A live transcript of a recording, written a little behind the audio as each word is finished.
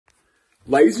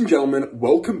Ladies and gentlemen,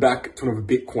 welcome back to another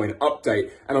Bitcoin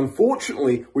update. And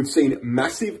unfortunately, we've seen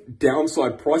massive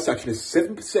downside price action, a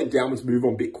 7% downwards move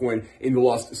on Bitcoin in the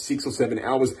last 6 or 7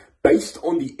 hours based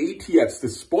on the ETFs, the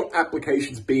spot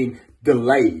applications being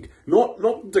delayed,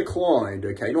 not declined,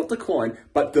 okay, not declined,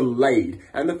 but delayed.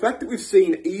 And the fact that we've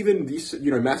seen even this,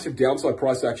 massive downside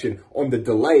price action on the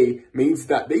delay means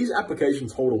that these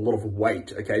applications hold a lot of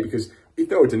weight, okay, because if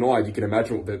they were denied, you can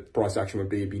imagine what the price action would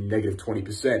be. It'd be negative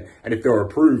 20%. And if they were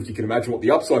approved, you can imagine what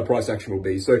the upside price action will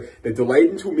be. So they're delayed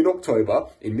until mid-October.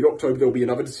 In mid-October, there'll be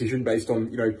another decision based on,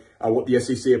 what the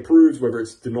SEC approves, whether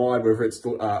it's denied, whether it's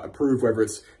approved, whether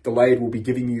it's delayed. We'll be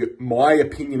giving you my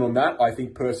opinion on that. I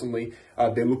think personally,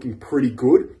 they're looking pretty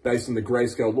good based on the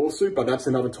Grayscale lawsuit, but that's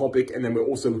another topic. And then we're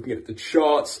also looking at the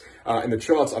charts, and the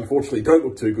charts unfortunately don't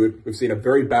look too good. We've seen a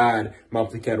very bad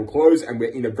monthly candle close, and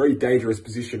we're in a very dangerous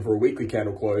position for a weekly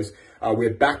candle close.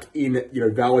 We're back in,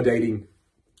 validating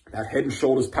that head and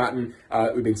shoulders pattern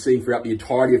we've been seeing throughout the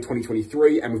entirety of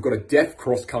 2023, and we've got a death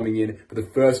cross coming in for the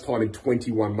first time in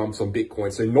 21 months on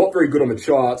Bitcoin. So not very good on the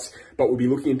charts, but we'll be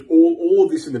looking at all of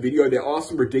this in the video. There are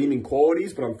some redeeming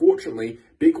qualities, but unfortunately,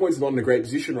 Bitcoin's not in a great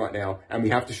position right now, and we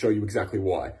have to show you exactly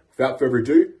why. Without further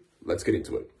ado, let's get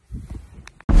into it.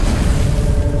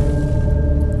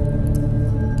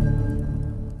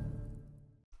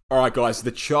 All right, guys,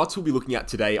 the charts we'll be looking at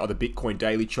today are the Bitcoin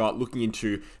daily chart, looking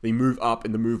into the move up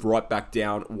and the move right back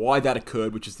down, why that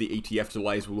occurred, which is the ETF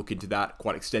delays. We'll look into that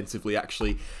quite extensively,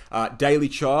 actually. Daily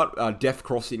chart, death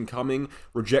cross incoming,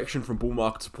 rejection from bull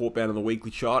market support band on the weekly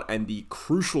chart, and the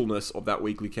crucialness of that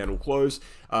weekly candle close.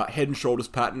 Head and shoulders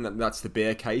pattern, that's the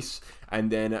bear case. And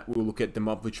then we'll look at the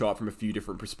monthly chart from a few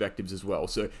different perspectives as well.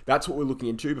 So that's what we're looking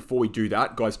into. Before we do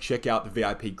that, guys, check out the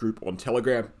VIP group on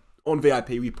Telegram. On VIP,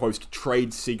 we post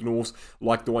trade signals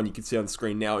like the one you can see on the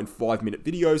screen now in 5-minute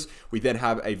videos. We then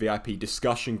have a VIP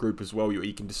discussion group as well where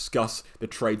you can discuss the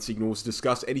trade signals,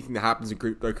 discuss anything that happens in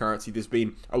cryptocurrency. There's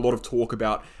been a lot of talk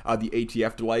about the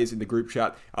ETF delays in the group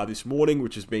chat this morning,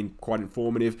 which has been quite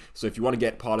informative. So if you want to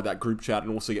get part of that group chat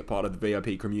and also get part of the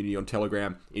VIP community on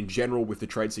Telegram in general with the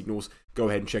trade signals, go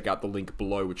ahead and check out the link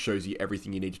below, which shows you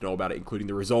everything you need to know about it, including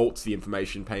the results, the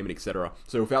information, payment, etc.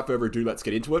 So without further ado, let's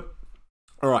get into it.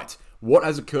 All right, what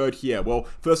has occurred here? Well,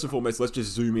 first and foremost, let's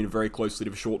just zoom in very closely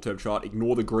to the short-term chart.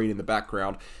 Ignore the green in the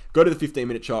background. Go to the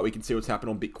 15-minute chart. We can see what's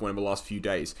happened on Bitcoin in the last few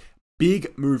days.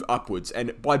 Big move upwards,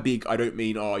 and by big, I don't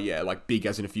mean, like big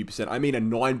as in a few percent. I mean a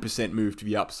 9% move to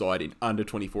the upside in under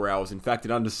 24 hours. In fact, in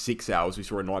under 6 hours, we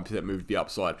saw a 9% move to the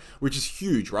upside, which is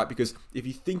huge, right? Because if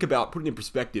you think about, put it in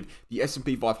perspective, the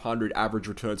S&P 500 average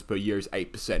returns per year is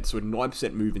 8%. So a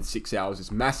 9% move in 6 hours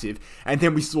is massive. And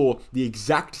then we saw the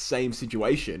exact same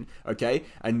situation, okay?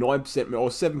 A 9% or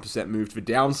 7% move to the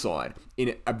downside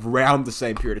in around the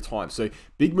same period of time. So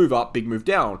big move up, big move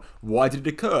down. Why did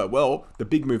it occur? Well, the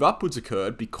big move upwards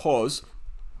occurred because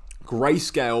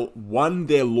Grayscale won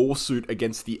their lawsuit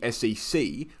against the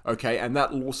SEC, okay? And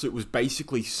that lawsuit was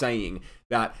basically saying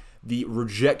that the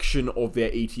rejection of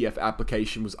their ETF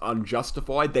application was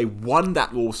unjustified. They won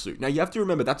that lawsuit. Now, you have to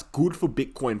remember, that's good for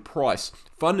Bitcoin price.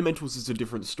 Fundamentals is a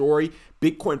different story.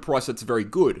 Bitcoin price, that's very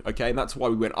good, okay? And that's why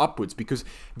we went upwards, because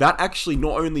that actually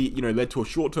not only, led to a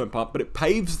short-term pump, but it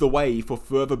paves the way for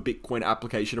further Bitcoin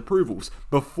application approvals.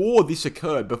 Before this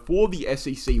occurred, before the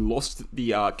SEC lost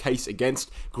the case against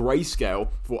Grayscale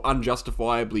for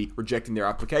unjustifiably rejecting their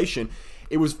application,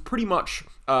 it was pretty much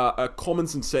a common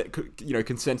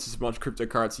consensus amongst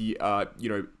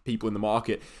cryptocurrency, people in the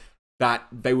market that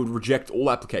they would reject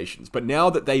all applications. But now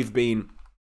that they've been,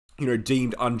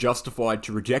 deemed unjustified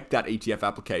to reject that ETF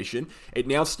application, it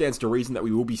now stands to reason that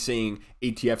we will be seeing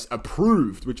ETFs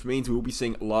approved, which means we will be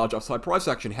seeing large upside price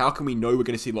action. How can we know we're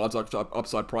going to see large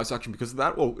upside price action because of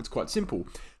that? Well, it's quite simple.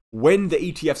 When the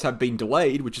ETFs have been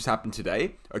delayed, which has happened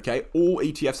today, okay, all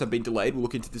ETFs have been delayed. We'll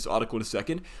look into this article in a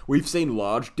second. We've seen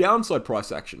large downside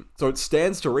price action. So it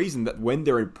stands to reason that when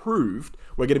they're improved,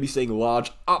 we're going to be seeing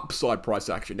large upside price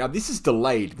action. Now, this is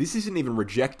delayed. This isn't even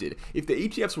rejected. If the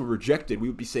ETFs were rejected, we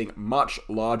would be seeing much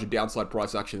larger downside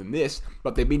price action than this,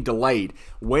 but they've been delayed.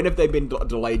 When have they been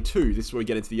delayed to? This is where we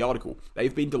get into the article.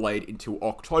 They've been delayed until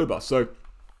October. So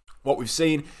what we've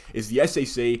seen is the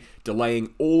SEC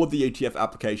delaying all of the ETF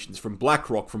applications from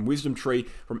BlackRock, from Wisdom Tree,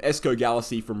 from Esco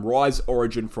Galaxy, from Rise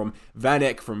Origin, from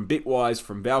VanEck, from Bitwise,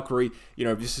 from Valkyrie.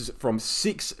 This is from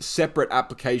 6 separate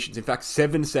applications. In fact,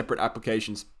 7 separate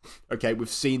applications. Okay, we've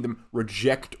seen them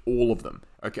reject all of them.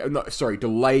 Okay, no, sorry,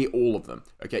 delay all of them.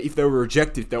 Okay, if they were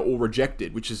rejected, they're all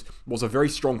rejected, which was a very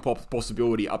strong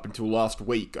possibility up until last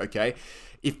week. Okay,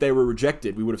 if they were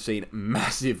rejected, we would have seen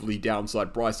massively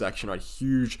downside price action, right?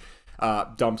 Huge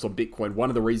dumps on Bitcoin. One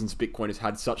of the reasons Bitcoin has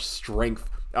had such strength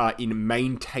in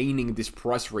maintaining this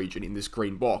price region in this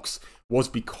green box was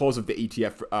because of the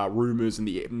ETF rumors and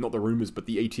not the rumors, but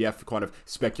the ETF kind of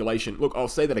speculation. Look, I'll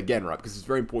say that again, right? Because it's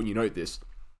very important you note this.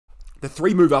 The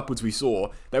 3 move upwards we saw,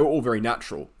 they were all very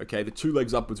natural, okay? The 2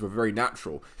 legs upwards were very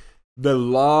natural. The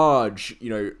large,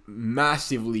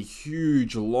 massively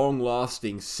huge,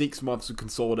 long-lasting 6 months of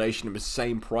consolidation of the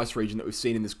same price region that we've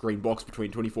seen in this green box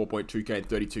between 24.2K and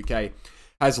 32K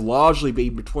has largely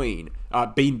been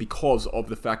because of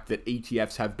the fact that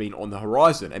ETFs have been on the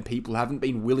horizon and people haven't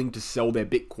been willing to sell their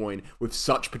Bitcoin with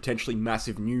such potentially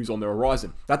massive news on the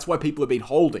horizon. That's why people have been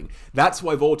holding. That's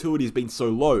why volatility has been so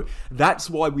low.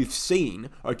 That's why we've seen,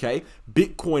 okay,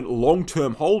 Bitcoin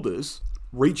long-term holders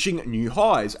reaching new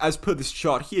highs. As per this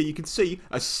chart here, you can see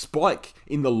a spike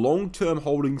in the long-term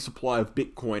holding supply of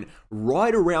Bitcoin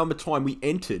right around the time we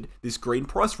entered this green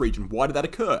price region. Why did that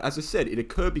occur? As I said, it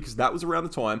occurred because that was around the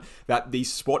time that these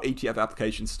spot ETF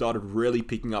applications started really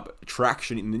picking up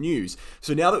traction in the news.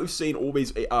 So now that we've seen all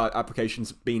these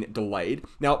applications being delayed,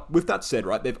 now with that said,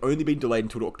 right, they've only been delayed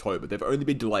until October. They've only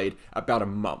been delayed about a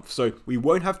month. So we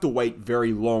won't have to wait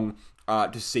very long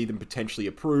to see them potentially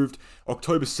approved.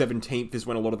 October 17th is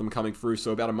when a lot of them are coming through,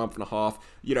 so about a month and a half.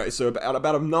 So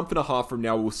about a month and a half from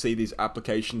now, we'll see these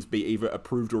applications be either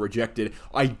approved or rejected.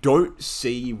 I don't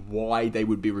see why they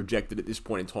would be rejected at this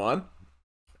point in time.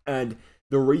 And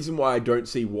the reason why I don't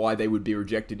see why they would be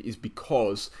rejected is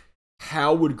because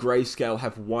how would Grayscale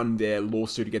have won their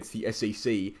lawsuit against the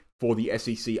SEC for the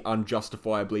SEC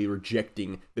unjustifiably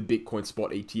rejecting the Bitcoin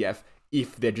spot ETF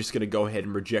if they're just going to go ahead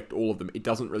and reject all of them? It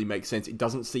doesn't really make sense. It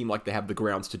doesn't seem like they have the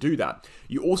grounds to do that.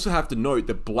 You also have to note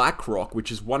that BlackRock,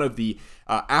 which is one of the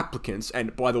applicants,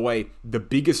 and by the way, the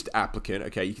biggest applicant,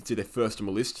 okay, you can see they're first on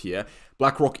the list here.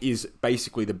 BlackRock is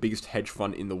basically the biggest hedge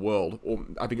fund in the world, or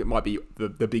I think it might be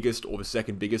the biggest or the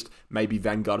second biggest. Maybe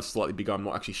Vanguard is slightly bigger, I'm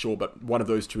not actually sure, but one of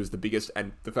those two is the biggest.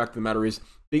 And the fact of the matter is,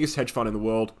 biggest hedge fund in the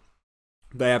world,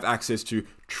 they have access to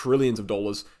trillions of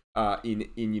dollars their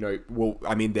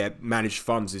managed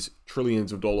funds is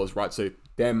trillions of dollars, right? So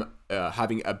them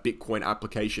having a Bitcoin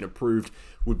application approved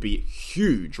would be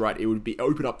huge, right? It would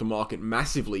open up the market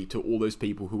massively to all those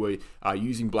people who are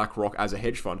using BlackRock as a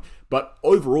hedge fund. But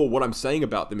overall, what I'm saying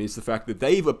about them is the fact that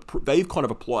they've kind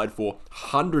of applied for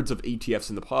hundreds of ETFs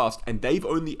in the past, and they've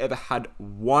only ever had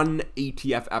one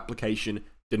ETF application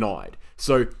denied.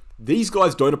 So these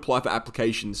guys don't apply for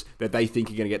applications that they think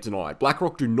are going to get denied.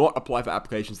 BlackRock do not apply for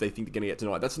applications they think they're going to get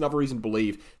denied. That's another reason to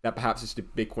believe that perhaps this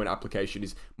Bitcoin application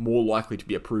is more likely to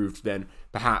be approved than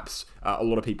perhaps a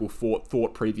lot of people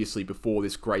thought previously before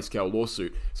this Grayscale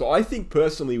lawsuit. So I think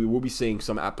personally we will be seeing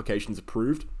some applications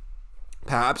approved.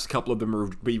 Perhaps a couple of them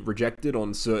will be rejected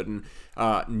on certain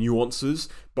nuances,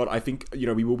 but I think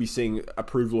we will be seeing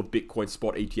approval of Bitcoin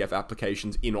spot ETF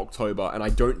applications in October, and I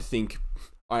don't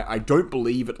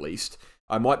believe, at least,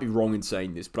 I might be wrong in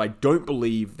saying this, but I don't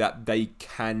believe that they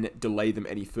can delay them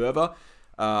any further.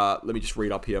 Let me just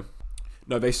read up here.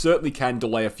 No, they certainly can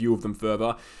delay a few of them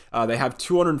further. They have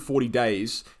 240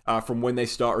 days from when they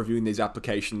start reviewing these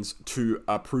applications to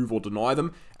approve or deny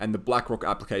them, and the BlackRock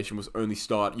application was only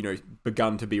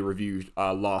begun to be reviewed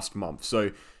last month.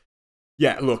 So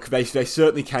yeah, look, they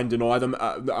certainly can deny them,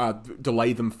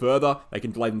 delay them further. They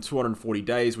can delay them 240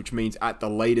 days, which means at the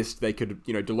latest they could,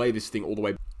 delay this thing all the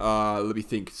way. Let me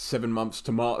think, 7 months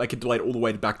to March. They could delay it all the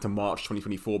way back to March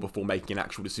 2024 before making an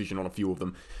actual decision on a few of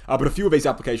them. But a few of these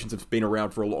applications have been around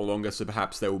for a lot longer, so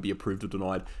perhaps they will be approved or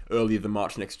denied earlier than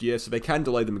March next year. So they can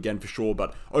delay them again for sure.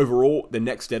 But overall, the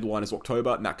next deadline is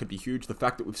October, and that could be huge. The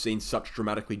fact that we've seen such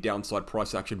dramatically downside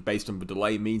price action based on the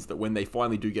delay means that when they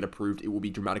finally do get approved, it will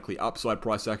be dramatically upside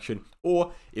price action.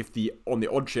 Or if on the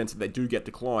odd chance that they do get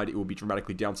declined, it will be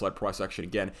dramatically downside price action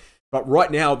again. But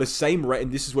right now, the same rate,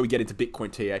 and this is where we get into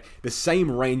Bitcoin TA, the same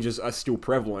ranges are still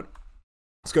prevalent.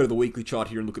 Let's go to the weekly chart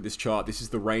here and look at this chart. This is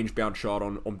the range-bound chart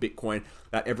on Bitcoin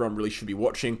that everyone really should be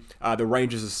watching. The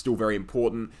ranges are still very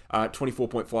important.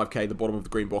 24.5K, the bottom of the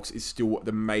green box, is still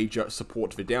the major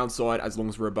support to the downside. As long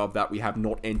as we're above that, we have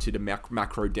not entered a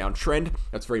macro downtrend.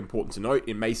 That's very important to note.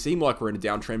 It may seem like we're in a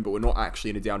downtrend, but we're not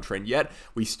actually in a downtrend yet.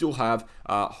 We still have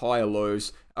higher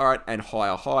lows, all right, and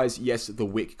higher highs. Yes, the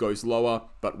wick goes lower,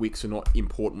 but wicks are not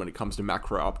important when it comes to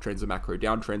macro uptrends and macro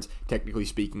downtrends. Technically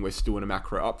speaking, we're still in a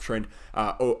macro uptrend.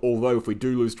 Although if we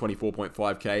do lose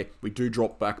 24.5K, we do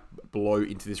drop back below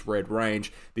into this red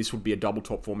range, this would be a double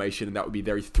top formation, and that would be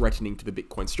very threatening to the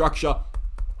Bitcoin structure.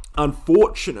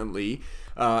 Unfortunately,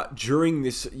 during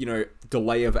this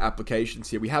delay of applications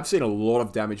here, we have seen a lot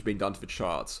of damage being done to the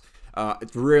charts.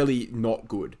 It's really not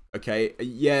good, okay?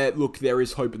 Yeah, look, there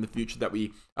is hope in the future that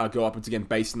we go upwards again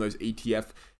based on those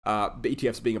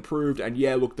ETFs being approved. And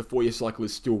yeah, look, the 4-year cycle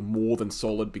is still more than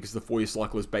solid because the 4-year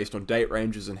cycle is based on date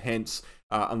ranges, and hence,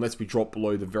 unless we drop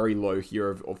below the very low here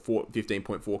of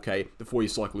 15.4K, the 4-year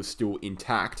cycle is still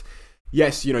intact.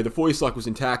 Yes, you know, the 4-year cycle is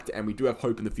intact, and we do have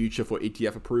hope in the future for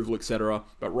ETF approval, etc.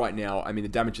 But right now, I mean, the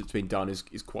damage that's been done is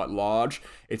quite large.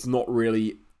 It's not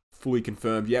really fully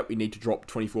confirmed yet. We need to drop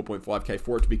 24.5K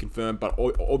for it to be confirmed. But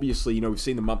obviously, you know, we've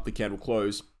seen the monthly candle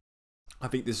close. I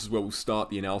think this is where we'll start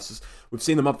the analysis. We've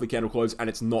seen the monthly candle close, and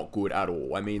it's not good at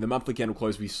all. I mean, the monthly candle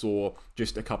close we saw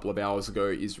just a couple of hours ago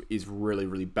is really,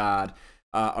 really bad.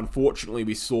 Unfortunately,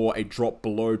 we saw a drop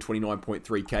below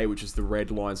 29.3K, which is the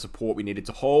red line support we needed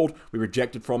to hold. We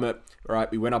rejected from it, right?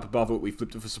 We went up above it, we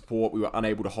flipped it for support, we were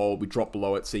unable to hold, we dropped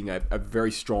below it, seeing a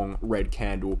very strong red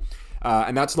candle.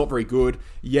 And that's not very good.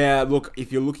 Yeah, look,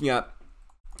 if you're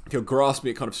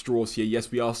grasping at kind of straws here,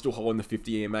 yes, we are still holding the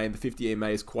 50 EMA, and the 50 EMA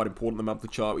is quite important in the monthly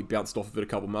chart. We bounced off of it a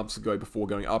couple months ago before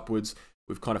going upwards.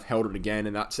 We've kind of held it again,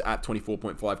 and that's at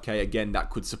 24.5K. Again,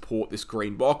 that could support this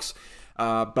green box.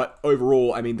 But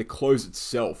overall, I mean, the close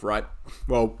itself, right?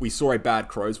 Well, we saw a bad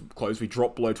close. We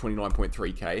dropped below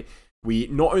 29.3K. We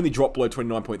not only dropped below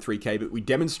 29.3K, but we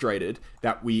demonstrated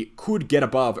that we could get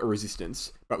above a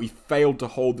resistance, but we failed to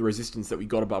hold the resistance that we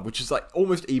got above, which is like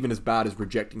almost even as bad as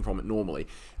rejecting from it normally.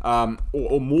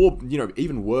 Or more, you know,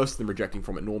 even worse than rejecting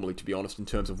from it normally, to be honest, in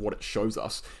terms of what it shows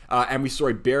us. And we saw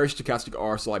a bearish stochastic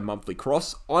RSI monthly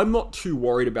cross. I'm not too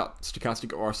worried about stochastic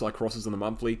RSI crosses on the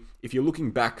monthly. If you're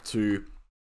looking back to,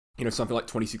 you know, something like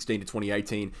 2016 to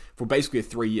 2018, for basically a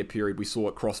 3-year period, we saw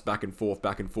it cross back and forth,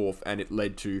 and it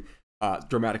led to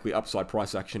dramatically upside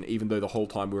price action, even though the whole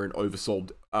time we're in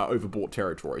overbought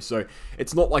territory. So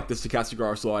it's not like the stochastic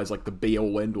RSI is like the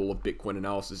be-all end-all of Bitcoin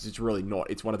analysis. It's really not.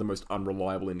 It's one of the most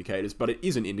unreliable indicators, but it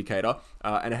is an indicator,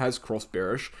 and it has crossed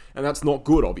bearish, and that's not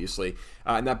good, obviously.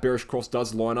 And that bearish cross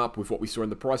does line up with what we saw in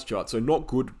the price chart. So not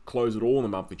good close at all in the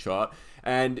monthly chart.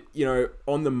 And, you know,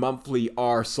 on the monthly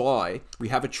RSI, we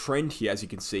have a trend here, as you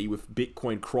can see, with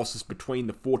Bitcoin crosses between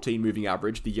the 14 moving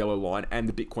average, the yellow line, and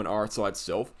the Bitcoin RSI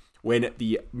itself. When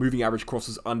the moving average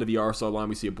crosses under the RSI line,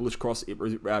 we see a bullish cross. It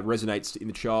resonates in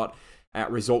the chart,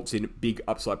 results in big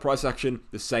upside price action.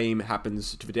 The same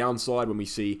happens to the downside when we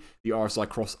see the RSI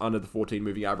cross under the 14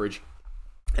 moving average.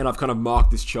 And I've kind of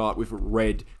marked this chart with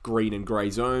red, green, and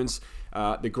gray zones.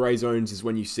 The gray zones is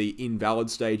when you see invalid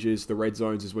stages. The red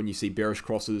zones is when you see bearish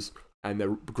crosses. And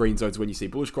the green zones when you see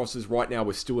bullish crosses. Right now,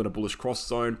 we're still in a bullish cross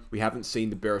zone. We haven't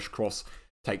seen the bearish cross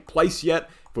take place yet.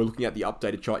 If we're looking at the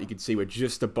updated chart, you can see we're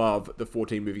just above the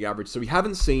 14 moving average. So we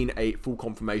haven't seen a full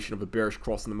confirmation of a bearish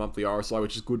cross in the monthly RSI,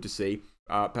 which is good to see.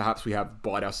 Perhaps we have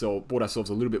bought ourselves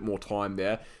a little bit more time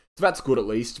there. So that's good at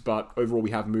least, but overall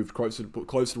we have moved closer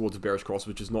towards a bearish cross,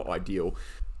 which is not ideal.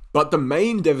 But the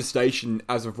main devastation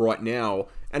as of right now,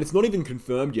 and it's not even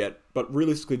confirmed yet, but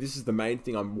realistically this is the main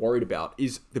thing I'm worried about,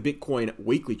 is the Bitcoin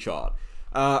weekly chart.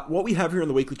 What we have here on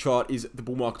the weekly chart is the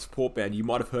bull market support band. You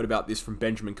might have heard about this from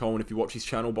Benjamin Cohen if you watch his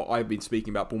channel, but I've been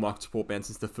speaking about bull market support band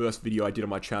since the first video I did on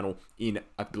my channel in,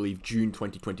 I believe, June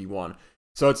 2021.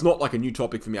 So it's not like a new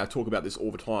topic for me. I talk about this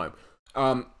all the time.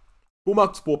 Bull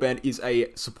market support band is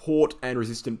a support and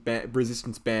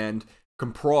resistance band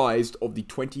comprised of the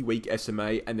 20-week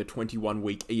SMA and the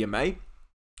 21-week EMA.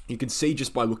 You can see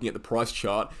just by looking at the price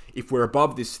chart, if we're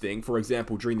above this thing, for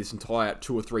example, during this entire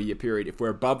 2 or 3 year period, if we're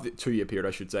above the 2-year period,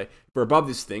 I should say, if we're above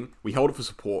this thing, we hold it for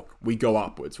support, we go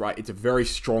upwards, right? It's a very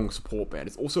strong support band.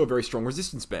 It's also a very strong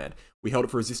resistance band. We held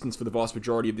it for resistance for the vast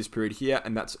majority of this period here,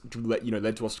 and that's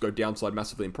led to us to go downside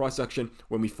massively in price action.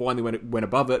 When we finally went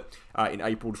above it in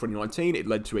April 2019, it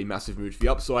led to a massive move to the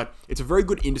upside. It's a very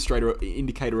good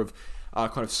indicator of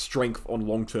kind of strength on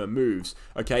long-term moves.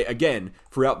 Okay, again,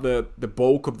 throughout the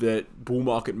bulk of the bull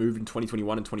market move in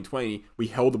 2021 and 2020, we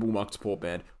held the bull market support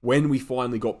band. When we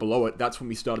finally got below it, that's when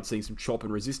we started seeing some chop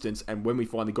and resistance, and when we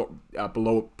finally got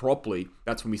below it properly,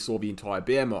 that's when we saw the entire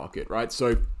bear market, right?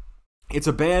 So it's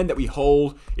a band that we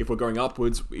hold if we're going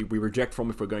upwards, we reject from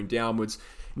if we're going downwards.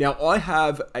 Now, I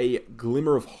have a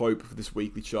glimmer of hope for this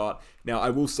weekly chart. Now,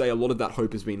 I will say a lot of that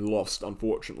hope has been lost,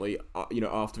 unfortunately,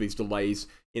 after these delays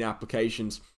in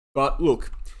applications. But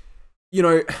look,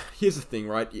 here's the thing,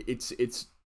 right? It's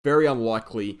very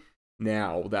unlikely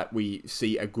now that we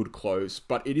see a good close,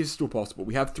 but it is still possible.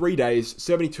 We have 3 days,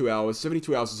 72 hours.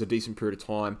 72 hours is a decent period of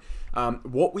time.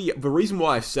 The reason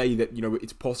why I say that,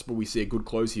 it's possible we see a good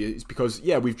close here is because,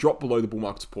 yeah, we've dropped below the bull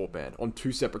market support band on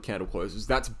 2 separate candle closes.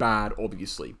 That's bad,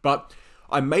 obviously. But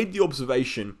I made the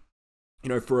observation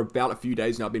for about a few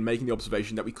days now, I've been making the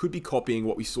observation that we could be copying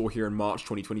what we saw here in March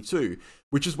 2022,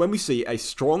 which is when we see a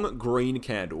strong green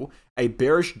candle, a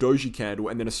bearish doji candle,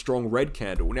 and then a strong red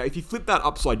candle. Now, if you flip that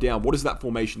upside down, what is that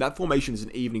formation? That formation is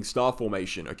an evening star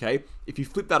formation, okay? If you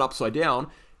flip that upside down,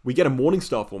 we get a morning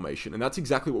star formation, and that's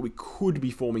exactly what we could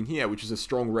be forming here, which is a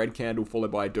strong red candle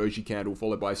followed by a doji candle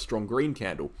followed by a strong green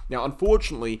candle. Now,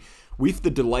 unfortunately, with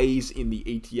the delays in the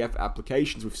ETF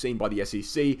applications we've seen by the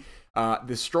SEC,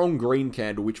 the strong green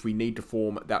candle, which we need to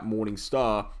form that morning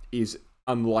star, is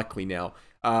unlikely now.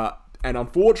 And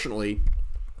unfortunately,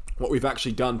 what we've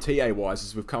actually done TA-wise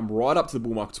is we've come right up to the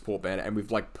bull market support band and we've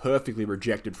like perfectly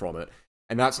rejected from it.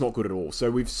 And that's not good at all. So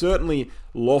we've certainly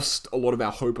lost a lot of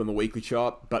our hope on the weekly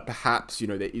chart, but perhaps,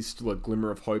 there is still a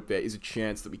glimmer of hope. There is a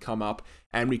chance that we come up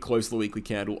and we close the weekly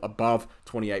candle above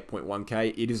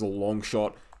 28.1K. It is a long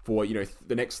shot for,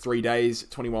 the next 3 days,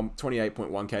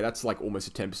 28.1K. That's like almost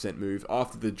a 10% move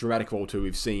after the dramatic volatility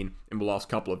we've seen in the last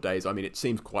couple of days. I mean, it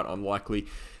seems quite unlikely.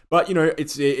 But,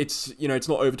 it's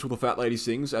not over till the fat lady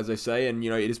sings, as they say, and,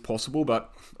 it is possible,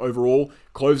 but overall,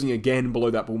 closing again below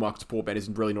that bull market support band is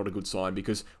really not a good sign,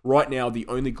 because right now, the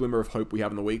only glimmer of hope we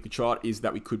have on the weekly chart is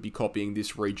that we could be copying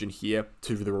this region here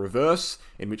to the reverse,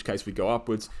 in which case we go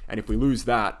upwards, and if we lose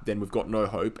that, then we've got no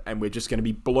hope, and we're just going to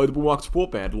be below the bull market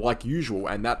support band, like usual,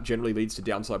 and that generally leads to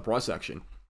downside price action.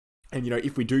 And,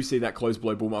 if we do see that close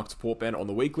below bull market support band on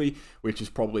the weekly, which is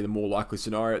probably the more likely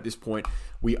scenario at this point,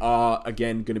 we are,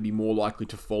 again, going to be more likely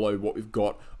to follow what we've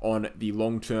got on the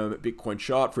long-term Bitcoin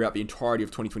chart. Throughout the entirety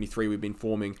of 2023, we've been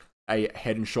forming a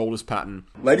head and shoulders pattern.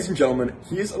 Ladies and gentlemen,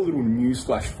 here's a little news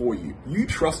flash for you. You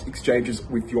trust exchanges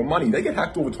with your money. They get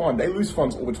hacked all the time. They lose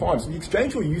funds all the time. So the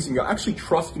exchange you're using, you're actually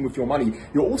trusting with your money.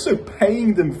 You're also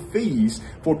paying them fees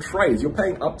for trades. You're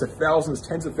paying up to thousands,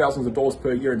 tens of thousands of dollars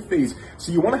per year in fees.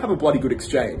 So you want to have a bloody good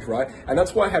exchange, right? And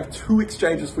that's why I have 2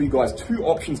 exchanges for you guys, 2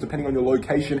 options depending on your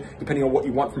location, depending on what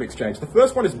you want from exchange. The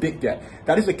first one is BitGet.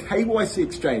 That is a KYC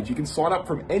exchange. You can sign up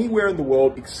from anywhere in the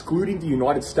world, excluding the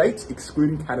United States,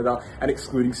 excluding Canada, and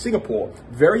excluding Singapore.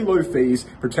 Very low fees,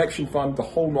 protection fund, the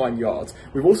whole 9 yards.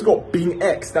 We've also got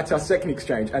BingX, that's our second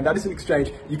exchange, and that is an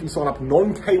exchange you can sign up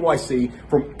non-KYC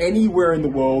from anywhere in the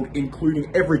world,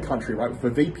 including every country, right,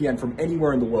 with a VPN from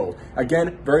anywhere in the world.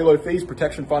 Again, very low fees,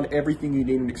 protection fund, everything you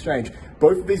need in an exchange.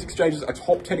 Both of these exchanges are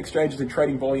top 10 exchanges in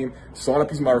trading volume. Sign up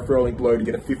using my referral link below to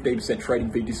get a 15%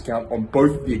 trading fee discount on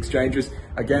both of the exchanges.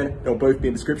 Again, they'll both be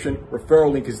in the description.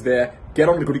 Referral link is there. Get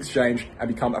on the good exchange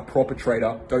and become a proper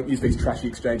trader. Don't use these trashy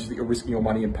exchanges that you're risking your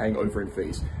money and paying over in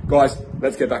fees. Guys,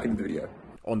 let's get back into the video.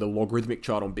 On the logarithmic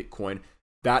chart on Bitcoin,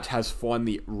 that has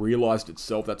finally realized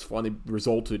itself. That's finally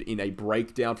resulted in a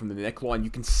breakdown from the neckline. You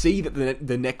can see that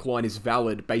the neckline is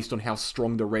valid based on how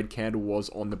strong the red candle was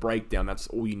on the breakdown. That's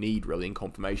all you need, really, in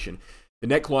confirmation. The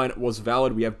neckline was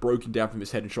valid. We have broken down from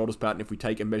this head and shoulders pattern. If we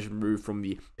take a measured move from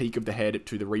the peak of the head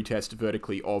to the retest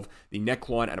vertically of the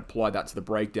neckline and apply that to the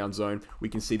breakdown zone, we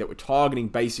can see that we're targeting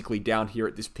basically down here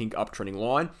at this pink uptrending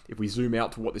line. If we zoom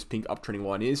out to what this pink uptrending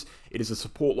line is, it is a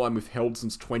support line we've held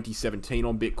since 2017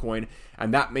 on Bitcoin,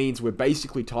 and that means we're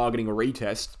basically targeting a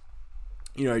retest,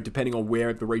 depending on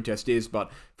where the retest is.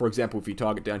 But for example, if you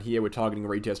target down here, we're targeting a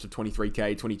retest of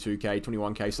 23K, 22K,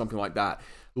 21K, something like that.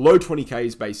 Low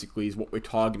 20Ks basically is what we're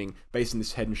targeting based on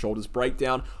this head and shoulders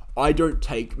breakdown. I don't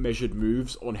take measured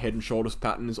moves on head and shoulders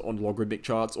patterns on logarithmic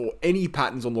charts, or any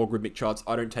patterns on logarithmic charts.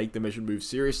 I don't take the measured moves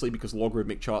seriously because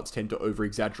logarithmic charts tend to over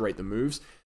exaggerate the moves.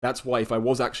 That's why if I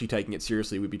was actually taking it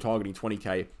seriously, we'd be targeting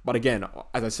 20K. But again,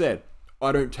 as I said,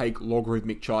 I don't take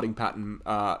logarithmic charting pattern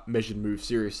measured moves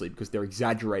seriously because they're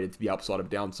exaggerated to the upside of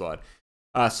downside.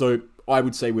 So I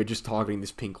would say we're just targeting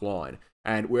this pink line.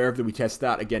 And wherever we test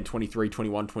that, again, 23,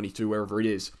 21, 22, wherever it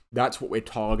is, that's what we're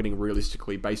targeting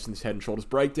realistically based on this head and shoulders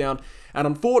breakdown. And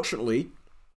unfortunately,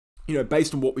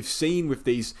 based on what we've seen with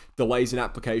these delays in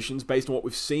applications, based on what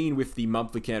we've seen with the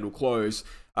monthly candle close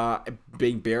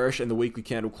being bearish and the weekly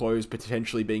candle close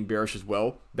potentially being bearish as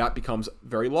well, that becomes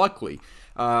very likely.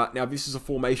 Now, this is a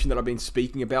formation that I've been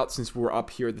speaking about since we were up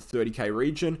here at the 30K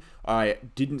region. I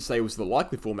didn't say it was the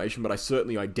likely formation, but I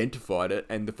certainly identified it,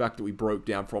 and the fact that we broke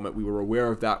down from it, we were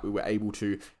aware of that, we were able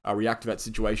to react to that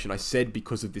situation. I said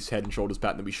because of this head and shoulders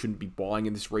pattern that we shouldn't be buying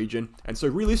in this region, and so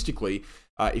realistically,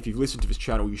 if you've listened to this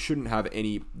channel, you shouldn't have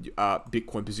any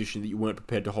Bitcoin position that you weren't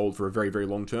prepared to hold for a very, very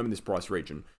long term in this price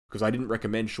region, because I didn't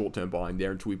recommend short-term buying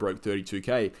there until we broke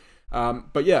 32K.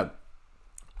 But yeah,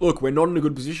 look, we're not in a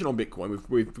good position on Bitcoin.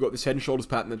 We've got this head and shoulders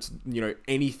pattern that's,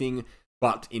 anything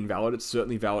but invalid. It's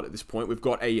certainly valid at this point. We've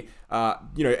got a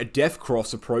a death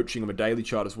cross approaching on a daily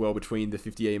chart as well between the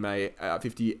 50 SMA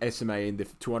and the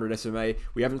 200 SMA.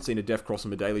 We haven't seen a death cross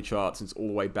on the daily chart since all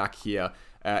the way back here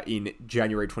in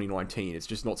January 2019. It's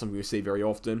just not something we see very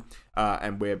often,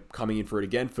 and we're coming in for it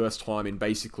again, first time in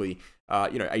basically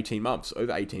 18 months,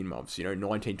 over 18 months,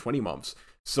 19, 20 months.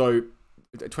 So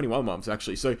 21 months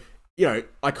actually. So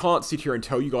I can't sit here and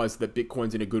tell you guys that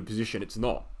Bitcoin's in a good position. It's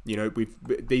not.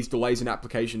 These delays in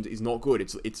applications is not good.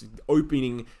 It's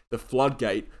opening the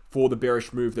floodgate for the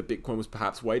bearish move that Bitcoin was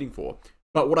perhaps waiting for.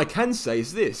 But what I can say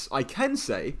is this. I can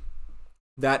say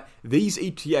that these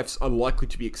ETFs are likely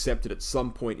to be accepted at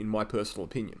some point, in my personal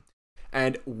opinion.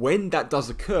 And when that does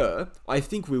occur, I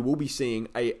think we will be seeing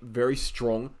a very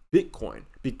strong Bitcoin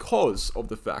because of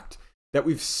the fact that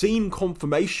we've seen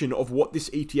confirmation of what this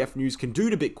ETF news can do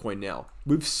to Bitcoin now.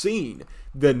 We've seen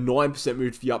the 9%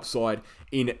 move to the upside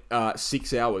in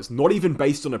 6 hours, not even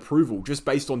based on approval, just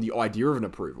based on the idea of an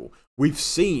approval. We've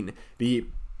seen the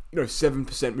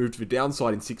 7% move to the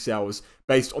downside in 6 hours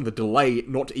based on the delay,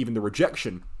 not even the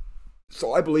rejection.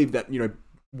 So I believe that,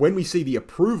 when we see the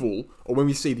approval or when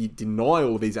we see the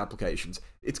denial of these applications,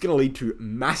 it's going to lead to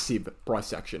massive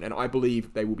price action. And I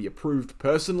believe they will be approved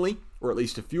personally, or at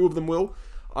least a few of them will.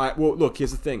 Well, look,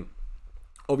 here's the thing.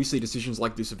 Obviously, decisions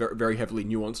like this are very, very heavily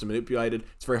nuanced and manipulated.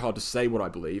 It's very hard to say what I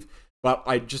believe. But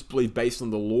I just believe, based on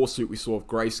the lawsuit we saw of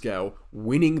Grayscale,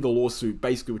 winning the lawsuit,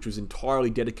 basically, which was entirely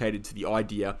dedicated to the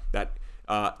idea that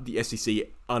the SEC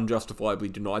unjustifiably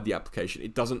denied the application,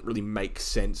 it doesn't really make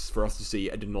sense for us to see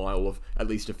a denial of at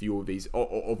least a few of these,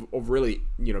 of really,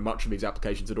 much of these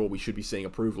applications at all. We should be seeing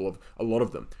approval of a lot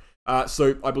of them.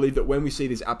 So I believe that when we see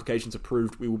these applications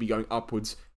approved, we will be going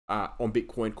upwards on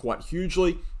Bitcoin quite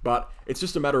hugely, but it's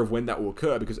just a matter of when that will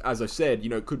occur, because as I said,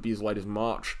 it could be as late as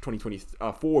March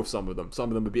 2024 of some of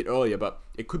them a bit earlier, but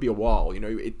it could be a while.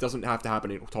 It doesn't have to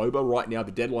happen in October. Right now,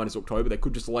 the deadline is October. They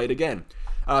could just delay it again.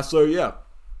 So yeah,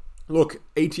 look,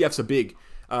 ETFs are big,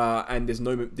 and there's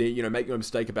make no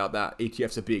mistake about that.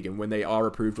 ETFs are big, and when they are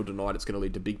approved or denied, it's going to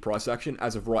lead to big price action.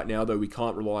 As of right now, though, we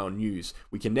can't rely on news.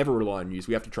 We can never rely on news.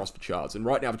 We have to trust the charts, and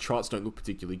right now the charts don't look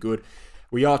particularly good.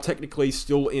 We are technically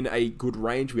still in a good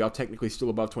range. We are technically still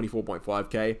above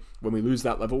 24.5k. When we lose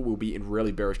that level, we'll be in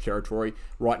really bearish territory.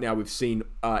 Right now, we've seen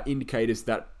indicators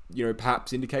that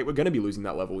perhaps indicate we're going to be losing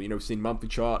that level. We've seen monthly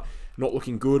chart not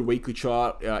looking good, weekly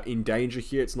chart in danger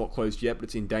here. It's not closed yet, but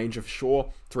it's in danger for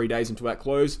sure. 3 days into that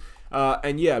close,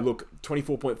 and yeah, look,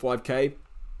 24.5k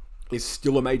is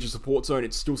still a major support zone.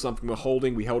 It's still something we're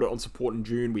holding. We held it on support in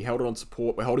June. We held it on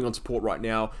support. We're holding on support right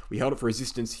now. We held it for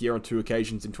resistance here on 2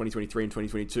 occasions in 2023 and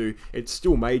 2022. It's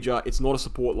still major. It's not a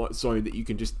support zone that you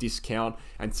can just discount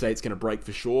and say it's going to break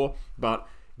for sure. But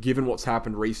given what's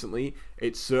happened recently,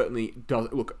 it certainly does.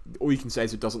 Look, all you can say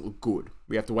is it doesn't look good.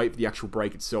 We have to wait for the actual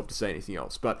break itself to say anything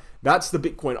else. But that's the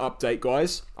Bitcoin update,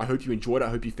 guys. I hope you enjoyed it. I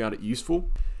hope you found it useful.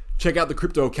 Check out the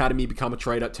Crypto Academy, Become a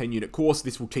Trader 10-unit course.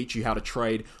 This will teach you how to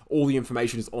trade. All the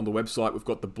information is on the website. We've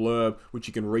got the blurb, which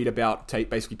you can read about,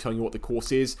 basically telling you what the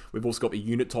course is. We've also got the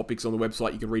unit topics on the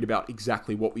website. You can read about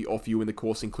exactly what we offer you in the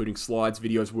course, including slides,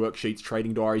 videos, worksheets,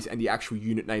 trading diaries, and the actual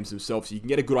unit names themselves. So you can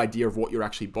get a good idea of what you're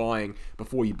actually buying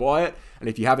before you buy it. And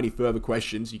if you have any further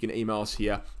questions, you can email us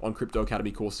here on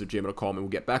cryptoacademycourses@gmail.com and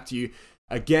we'll get back to you.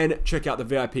 Again, check out the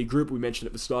VIP group we mentioned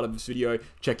at the start of this video.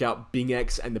 Check out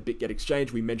BingX and the BitGet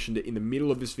exchange. We mentioned it in the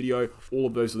middle of this video. All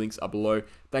of those links are below.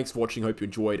 Thanks for watching. Hope you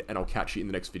enjoyed, and I'll catch you in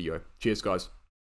the next video. Cheers, guys.